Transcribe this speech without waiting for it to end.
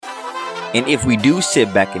And if we do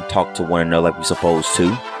sit back and talk to one another like we're supposed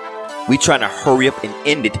to, we trying to hurry up and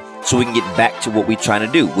end it so we can get back to what we're trying to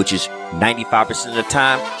do, which is 95% of the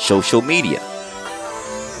time, social media.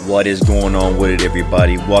 What is going on with it,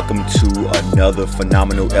 everybody? Welcome to another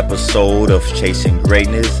phenomenal episode of Chasing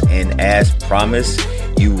Greatness. And as promised,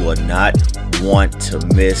 you will not want to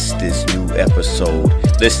miss this new episode.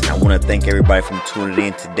 Listen, I want to thank everybody for tuning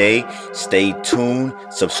in today. Stay tuned,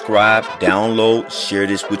 subscribe, download, share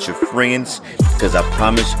this with your friends, because I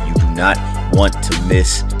promise you do not want to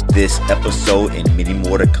miss this episode and many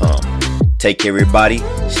more to come. Take care, everybody.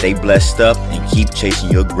 Stay blessed up and keep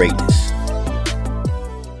chasing your greatness.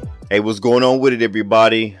 Hey, what's going on with it,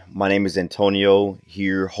 everybody? My name is Antonio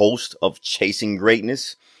here, host of Chasing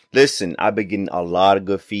Greatness. Listen, I've been getting a lot of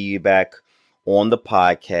good feedback on the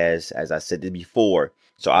podcast, as I said it before.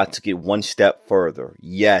 So I took it one step further.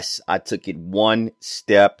 Yes, I took it one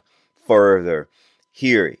step further.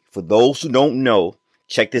 Here, for those who don't know,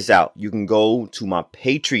 check this out. You can go to my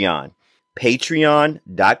Patreon,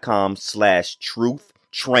 patreon.com/truth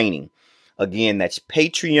training. Again, that's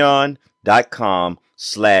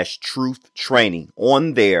patreon.com/truth training.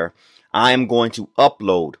 On there, I am going to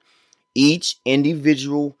upload each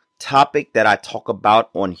individual topic that I talk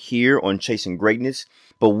about on here on Chasing Greatness,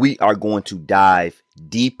 but we are going to dive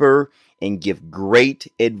deeper and give great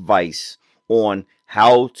advice on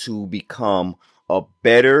how to become a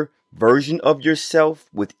better version of yourself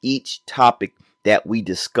with each topic that we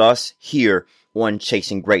discuss here on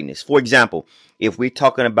Chasing Greatness. For example, if we're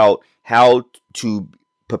talking about how to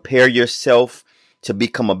prepare yourself to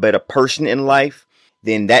become a better person in life,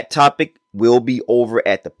 then that topic will be over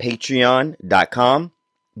at the patreon.com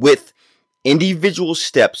with individual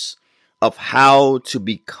steps of how to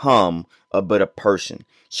become a better person.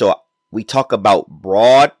 So we talk about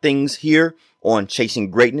broad things here on Chasing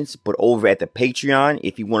Greatness, but over at the Patreon,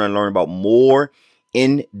 if you want to learn about more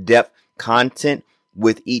in-depth content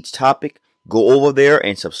with each topic, go over there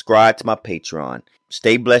and subscribe to my Patreon.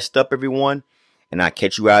 Stay blessed up, everyone, and I'll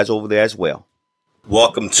catch you guys over there as well.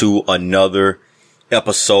 Welcome to another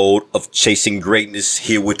episode of Chasing Greatness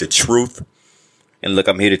here with the truth. And look,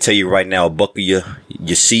 I'm here to tell you right now, buckle your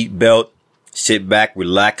seat belt, sit back,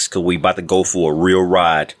 relax, because we about to go for a real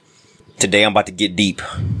ride. Today, I'm about to get deep.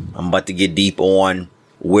 I'm about to get deep on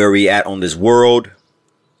where we at on this world,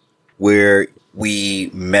 where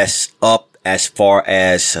we mess up as far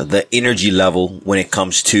as the energy level when it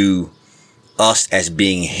comes to us as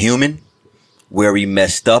being human, where we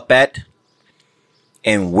messed up at,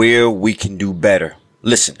 and where we can do better.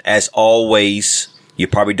 Listen, as always, you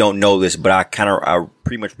probably don't know this, but I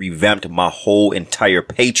pretty much revamped my whole entire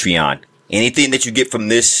Patreon. Anything that you get from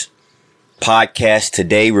this podcast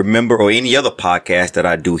today, remember, or any other podcast that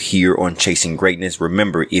I do here on Chasing Greatness,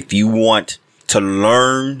 remember, if you want to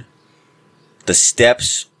learn the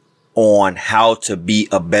steps on how to be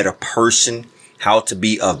a better person, how to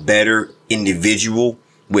be a better individual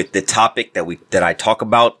with the topic that I talk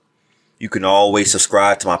about, you can always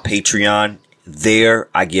subscribe to my Patreon. There,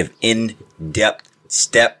 I give in-depth,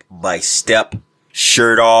 step-by-step,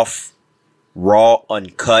 shirt off, raw,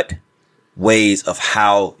 uncut ways of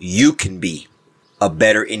how you can be a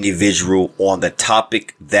better individual on the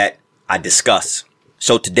topic that I discuss.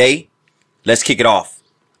 So today, let's kick it off.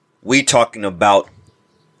 We're talking about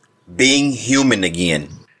being human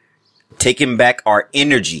again. Taking back our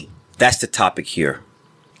energy. That's the topic here.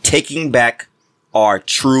 Taking back our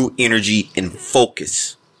true energy and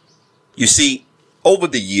focus. You see, over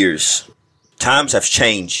the years, times have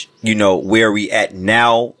changed, where we at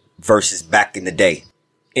now versus back in the day.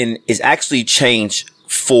 And it's actually changed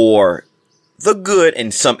for the good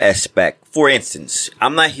in some aspect. For instance,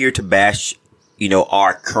 I'm not here to bash,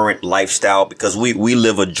 our current lifestyle, because we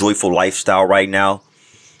live a joyful lifestyle right now.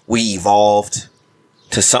 We evolved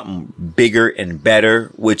to something bigger and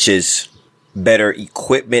better, which is better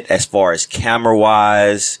equipment as far as camera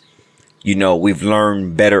wise. We've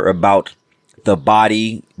learned better about the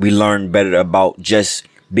body. We learned better about just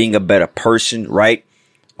being a better person, right?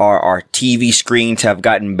 Our TV screens have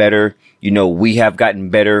gotten better. We have gotten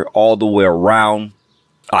better all the way around.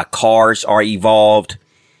 Our cars are evolved.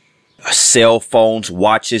 Our cell phones,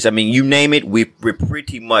 watches. I mean, you name it, we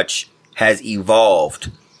pretty much has evolved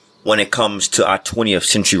when it comes to our 20th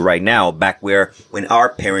century right now, back when our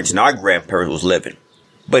parents and our grandparents was living.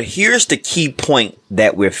 But here's the key point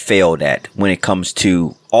that we're failed at when it comes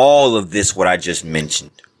to all of this, what I just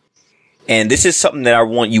mentioned. And this is something that I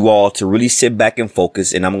want you all to really sit back and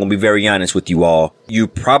focus. And I'm going to be very honest with you all. You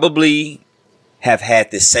probably have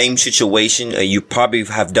had the same situation, or you probably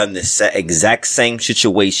have done the exact same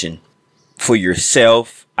situation for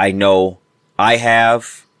yourself. I know I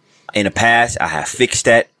have. In the past, I have fixed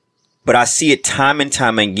that, but I see it time and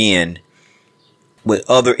time again with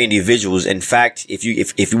other individuals. In fact,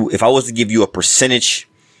 if I was to give you a percentage,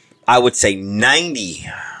 I would say 90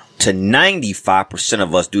 to 95%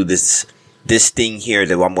 of us do this thing here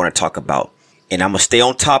that I'm going to talk about. And I'm going to stay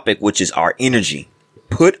on topic, which is our energy.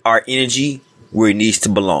 Put our energy where it needs to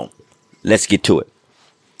belong. Let's get to it.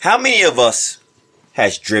 How many of us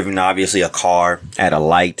has driven, obviously, a car at a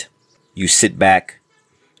light? You sit back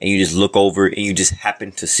and you just look over and you just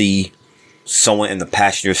happen to see someone in the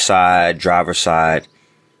passenger side, driver side,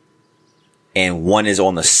 and one is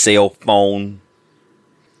on the cell phone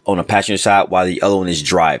on the passenger side while the other one is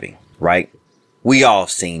driving, right? We all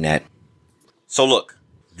seen that. So look,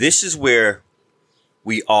 this is where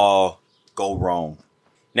we all go wrong.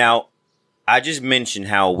 Now, I just mentioned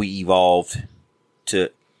how we evolved to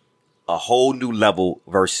a whole new level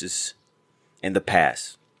versus in the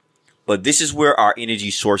past. But this is where our energy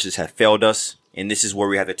sources have failed us, and this is where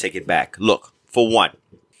we have to take it back. Look, for one,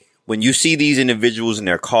 when you see these individuals in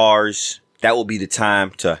their cars, that will be the time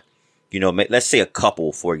to, let's say a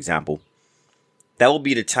couple, for example. That will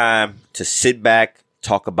be the time to sit back,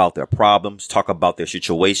 talk about their problems, talk about their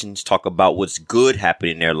situations, talk about what's good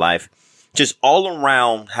happening in their life. Just all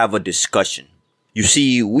around have a discussion. You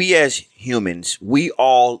see, we as humans, we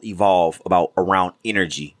all evolve around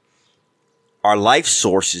energy. Our life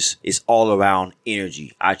sources is all around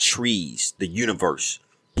energy. Our trees, the universe,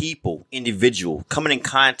 people, individual, coming in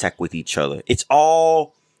contact with each other. It's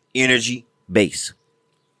all energy based.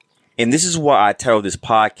 And this is why I title this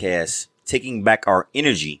podcast, Taking Back Our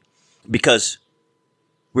Energy, because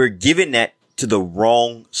we're giving that to the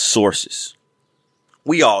wrong sources.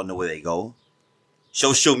 We all know where they go.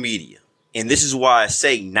 Social media. And this is why I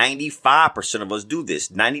say 95% of us do this.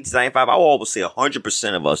 90 to 95, I will always say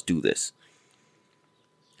 100% of us do this.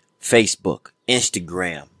 Facebook,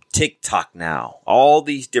 Instagram, TikTok now, all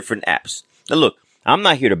these different apps. Now look, I'm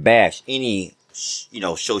not here to bash any,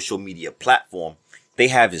 social media platform. They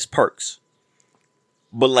have its perks.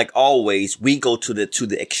 But like always, we go to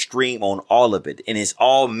the extreme on all of it. And it's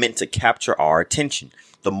all meant to capture our attention.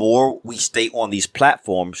 The more we stay on these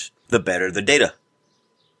platforms, the better the data.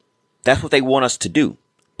 That's what they want us to do.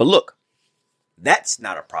 But look, that's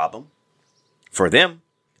not a problem for them.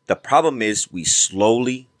 The problem is we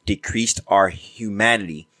slowly decreased our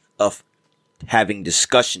humanity of having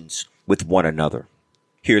discussions with one another.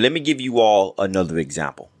 Here, let me give you all another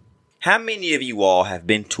example. How many of you all have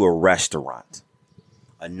been to a restaurant?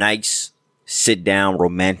 A nice sit-down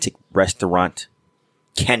romantic restaurant,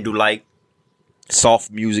 candlelight,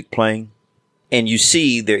 soft music playing, and you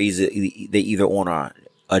see they either on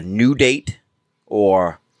a new date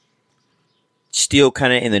or still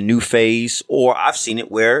kind of in the new phase, or I've seen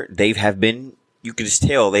it where they have been, you can just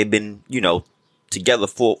tell they've been, together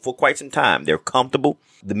for quite some time. They're comfortable.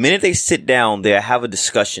 The minute they sit down, they have a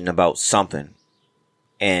discussion about something,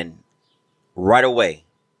 and right away,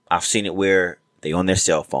 I've seen it where they on their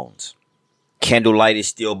cell phones. Candlelight is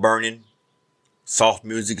still burning. Soft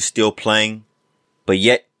music is still playing. But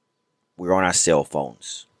yet, we're on our cell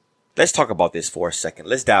phones. Let's talk about this for a second.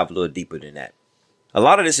 Let's dive a little deeper than that. A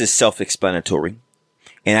lot of this is self-explanatory.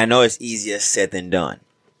 And I know it's easier said than done.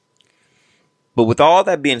 But with all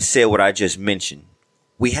that being said, what I just mentioned,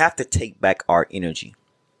 we have to take back our energy.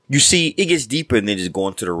 You see, it gets deeper than just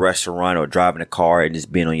going to the restaurant or driving a car and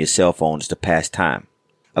just being on your cell phone just to pass time.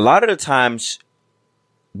 A lot of the times,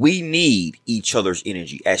 we need each other's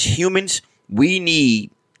energy. As humans, we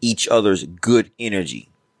need each other's good energy.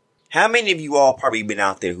 How many of you all probably been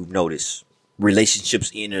out there who've noticed relationships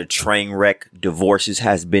in a train wreck, divorces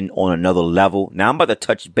has been on another level? Now I'm about to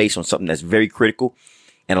touch base on something that's very critical.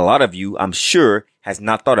 And a lot of you, I'm sure, has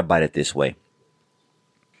not thought about it this way.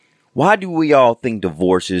 Why do we all think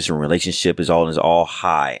divorces and relationship is all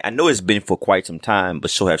high? I know it's been for quite some time, but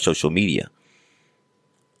so have social media.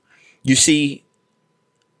 You see,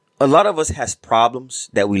 a lot of us has problems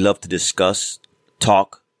that we love to discuss,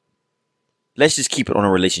 talk. Let's just keep it on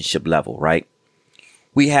a relationship level, right?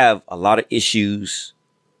 We have a lot of issues,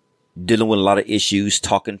 dealing with a lot of issues,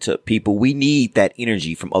 talking to people. We need that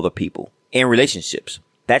energy from other people and relationships.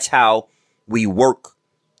 That's how we work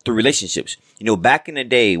through relationships. Back in the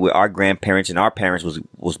day where our grandparents and our parents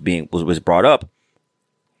was brought up,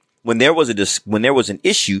 when there was an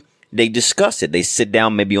issue, they discuss it. They sit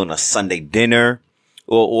down maybe on a Sunday dinner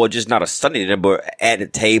or just not a Sunday dinner, but at a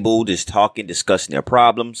table, just talking, discussing their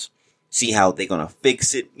problems, see how they're going to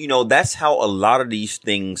fix it. That's how a lot of these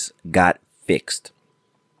things got fixed.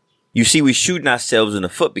 You see, we're shooting ourselves in the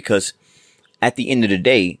foot because at the end of the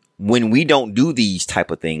day, when we don't do these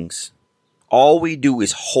type of things, all we do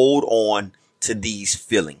is hold on to these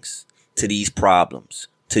feelings. to these problems,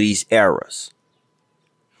 to these errors.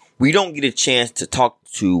 We don't get a chance to talk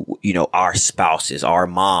to, our spouses, our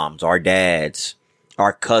moms, our dads,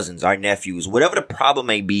 our cousins, our nephews, whatever the problem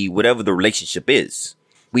may be, whatever the relationship is.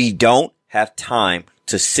 We don't have time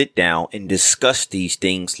to sit down and discuss these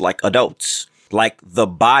things like adults, like the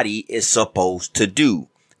body is supposed to do.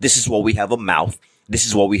 This is why we have a mouth. This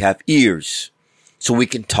is why we have ears. So we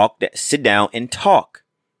can sit down and talk.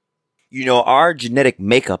 Our genetic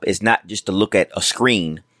makeup is not just to look at a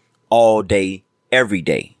screen all day, every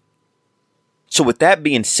day. So with that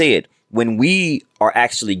being said, when we are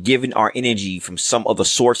actually given our energy from some other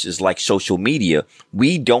sources like social media,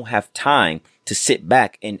 we don't have time to sit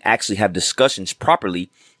back and actually have discussions properly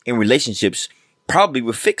in relationships. Probably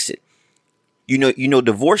will fix it.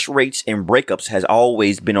 Divorce rates and breakups has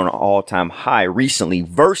always been on an all-time high recently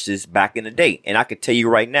versus back in the day. And I can tell you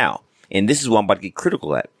right now, and this is what I'm about to get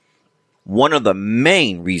critical at. One of the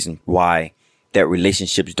main reasons why that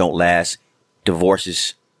relationships don't last,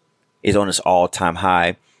 divorces is on its all-time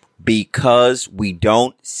high, because we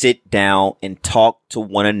don't sit down and talk to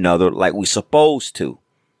one another like we're supposed to.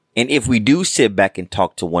 And if we do sit back and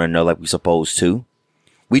talk to one another like we're supposed to,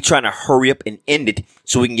 we trying to hurry up and end it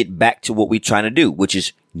so we can get back to what we're trying to do, which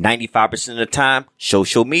is 95% of the time,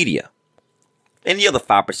 social media. And the other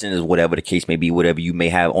 5% is whatever the case may be, whatever you may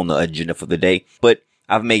have on the agenda for the day. But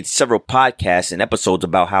I've made several podcasts and episodes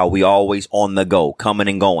about how we always on the go, coming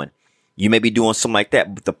and going. You may be doing something like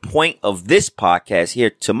that. But the point of this podcast here,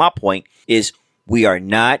 to my point, is we are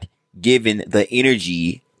not giving the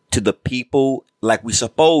energy to the people like we're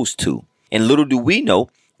supposed to. And little do we know,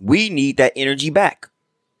 we need that energy back.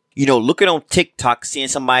 Looking on TikTok, seeing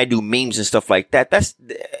somebody do memes and stuff like that, that's,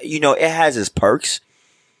 it has its perks.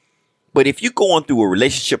 But if you're going through a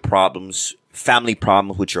relationship problems, family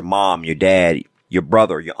problems with your mom, your dad, your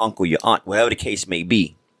brother, your uncle, your aunt, whatever the case may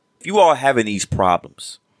be, if you are having these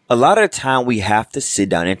problems, a lot of the time we have to sit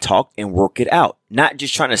down and talk and work it out, not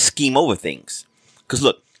just trying to scheme over things. Because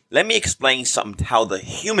look, let me explain something, how the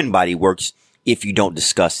human body works if you don't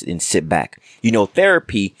discuss it and sit back.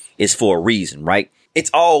 Therapy is for a reason, right?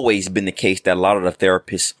 It's always been the case that a lot of the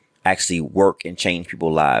therapists actually work and change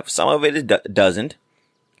people's lives. Some of it doesn't,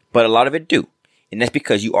 but a lot of it do. And that's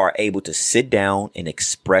because you are able to sit down and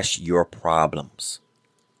express your problems.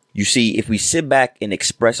 You see, if we sit back and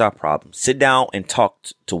express our problems, sit down and talk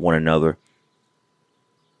to one another,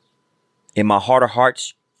 in my heart of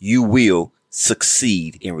hearts, you will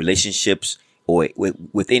succeed in relationships or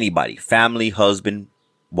with anybody, family, husband,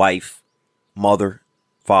 wife, mother,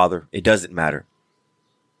 father. It doesn't matter.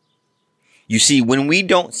 You see, when we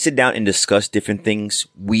don't sit down and discuss different things,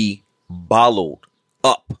 we bottled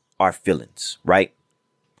up our feelings, right?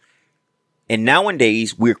 And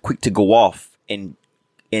nowadays, we're quick to go off and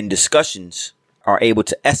discussions are able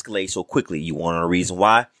to escalate so quickly. You want to know the reason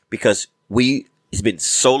why? Because it's been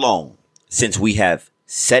so long since we have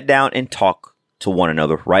sat down and talked to one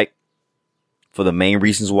another, right? For the main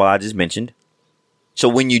reasons why I just mentioned. So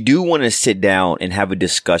when you do want to sit down and have a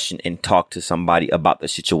discussion and talk to somebody about the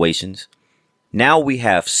situations, now we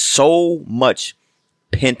have so much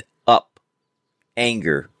pent up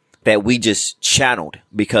anger that we just channeled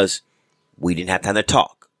because we didn't have time to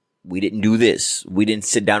talk. We didn't do this. We didn't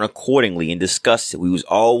sit down accordingly and discuss it. We was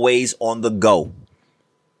always on the go.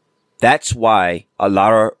 That's why a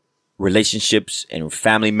lot of relationships and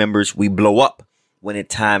family members, we blow up when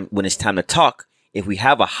it's time to talk. If we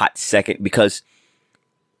have a hot second, because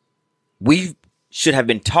we should have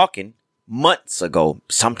been talking months ago,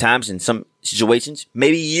 sometimes in some situations,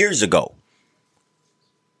 maybe years ago.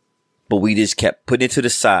 But we just kept putting it to the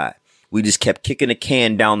side. We just kept kicking the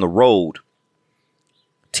can down the road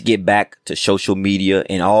to get back to social media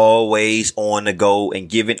and always on the go and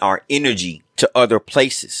giving our energy to other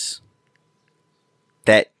places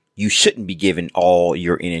that you shouldn't be giving all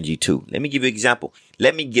your energy to. Let me give you an example.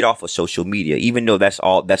 Let me get off of social media, even though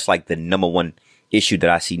that's like the number one issue that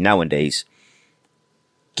I see nowadays.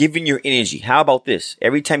 Giving your energy. How about this?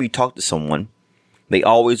 Every time you talk to someone, they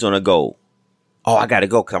always on a go. Oh, I gotta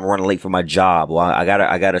go because I'm running late for my job, or I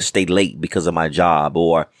gotta stay late because of my job,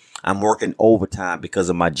 or I'm working overtime because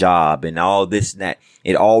of my job, and all this and that.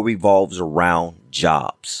 It all revolves around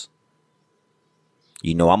jobs.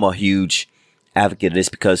 I'm a huge advocate of this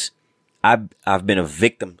because I've been a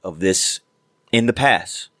victim of this in the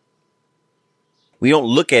past. We don't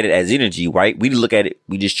look at it as energy, right? We look at it,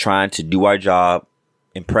 we just trying to do our job,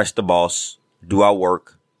 impress the boss, do our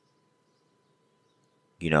work.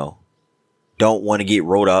 Don't want to get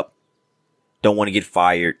rolled up, don't want to get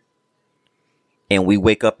fired. And we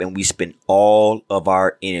wake up and we spend all of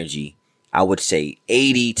our energy I would say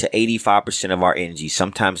 80 to 85% of our energy,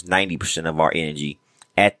 sometimes 90% of our energy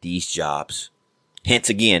at these jobs. Hence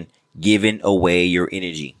again, giving away your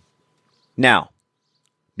energy. Now,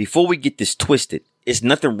 before we get this twisted, it's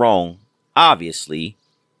nothing wrong, obviously,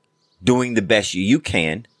 doing the best you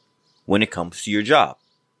can when it comes to your job.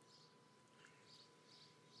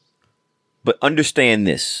 But understand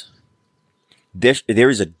this. There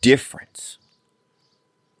is a difference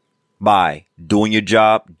by doing your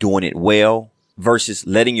job, doing it well, versus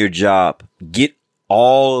letting your job get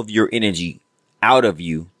all of your energy out of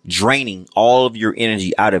you, draining all of your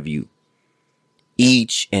energy out of you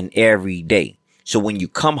each and every day. So when you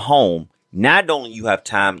come home, not only you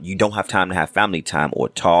don't have time to have family time or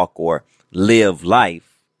talk or live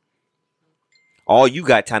life. All you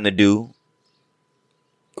got time to do,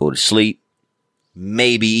 go to sleep,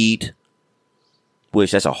 maybe eat,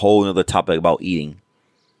 which that's a whole nother topic about eating.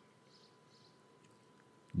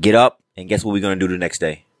 Get up, and guess what we're going to do the next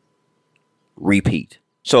day? Repeat.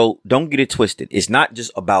 So don't get it twisted. It's not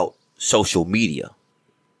just about social media.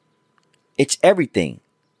 It's everything.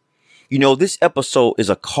 You know, this episode is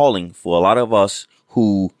a calling for a lot of us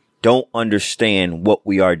who don't understand what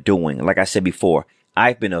we are doing. Like I said before,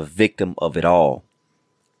 I've been a victim of it all.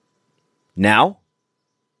 Now,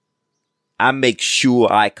 I make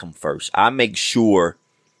sure I come first. I make sure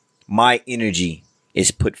my energy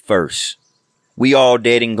is put first. We all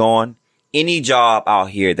dead and gone. Any job out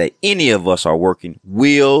here that any of us are working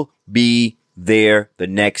will be there the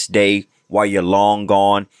next day while you're long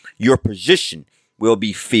gone. Your position will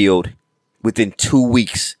be filled within 2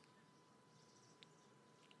 weeks.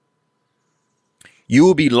 You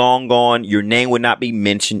will be long gone. Your name will not be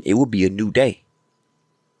mentioned. It will be a new day.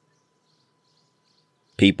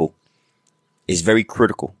 People, it's very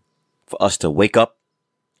critical for us to wake up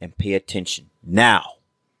and pay attention. Now,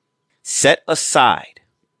 set aside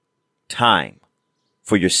time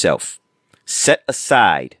for yourself. Set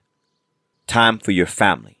aside time for your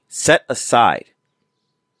family. Set aside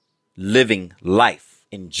living life,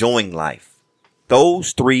 enjoying life.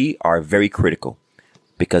 Those three are very critical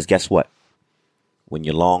because guess what? When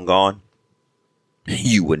you're long gone,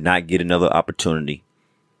 you would not get another opportunity.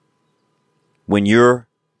 When you're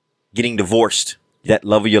getting divorced, that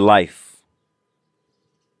love of your life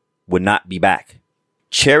would not be back.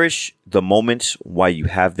 Cherish the moments while you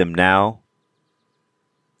have them now,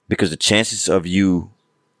 because the chances of you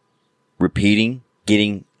repeating,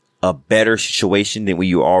 getting a better situation than what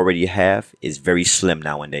you already have is very slim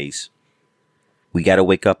nowadays. We got to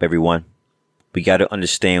wake up, everyone. We got to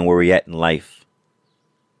understand where we're at in life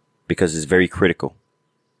because it's very critical.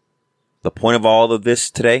 The point of all of this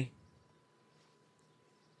today,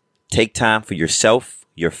 take time for yourself,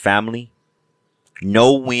 your family.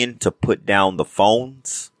 Know when to put down the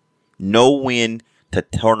phones. Know when to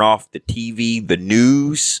turn off the TV, the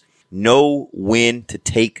news. Know when to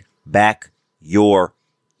take back your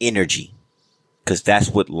energy. Because that's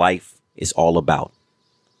what life is all about.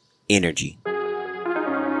 Energy.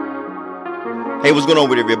 Hey, what's going on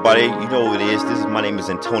with everybody? You know who it is. My name is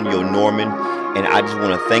Antonio Norman, and I just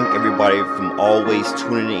want to thank everybody from always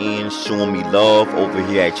tuning in, showing me love over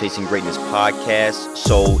here at Chasing Greatness Podcast.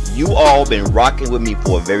 So you all been rocking with me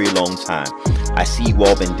for a very long time. I see you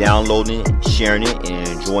all been downloading it, sharing it, and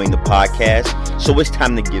enjoying the podcast. So it's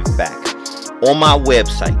time to give back. On my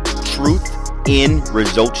website,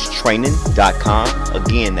 truthinresultstraining.com.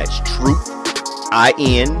 Again, that's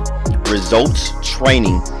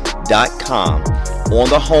truthinresultstraining.com. On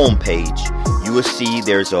the home page, you will see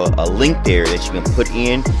there's a link there that you can put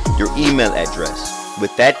in your email address.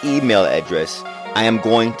 With that email address, I am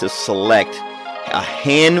going to select a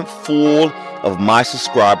handful of my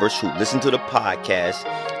subscribers who listen to the podcast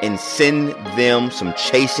and send them some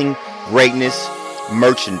Chasing Greatness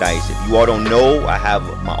merchandise. If you all don't know, I have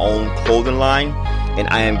my own clothing line, and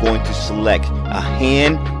I am going to select a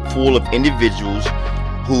handful of individuals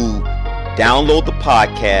who download the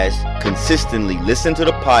podcast, consistently listen to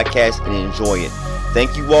the podcast, and enjoy it.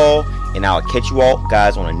 Thank you all, and I'll catch you all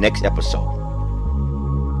guys on the next episode.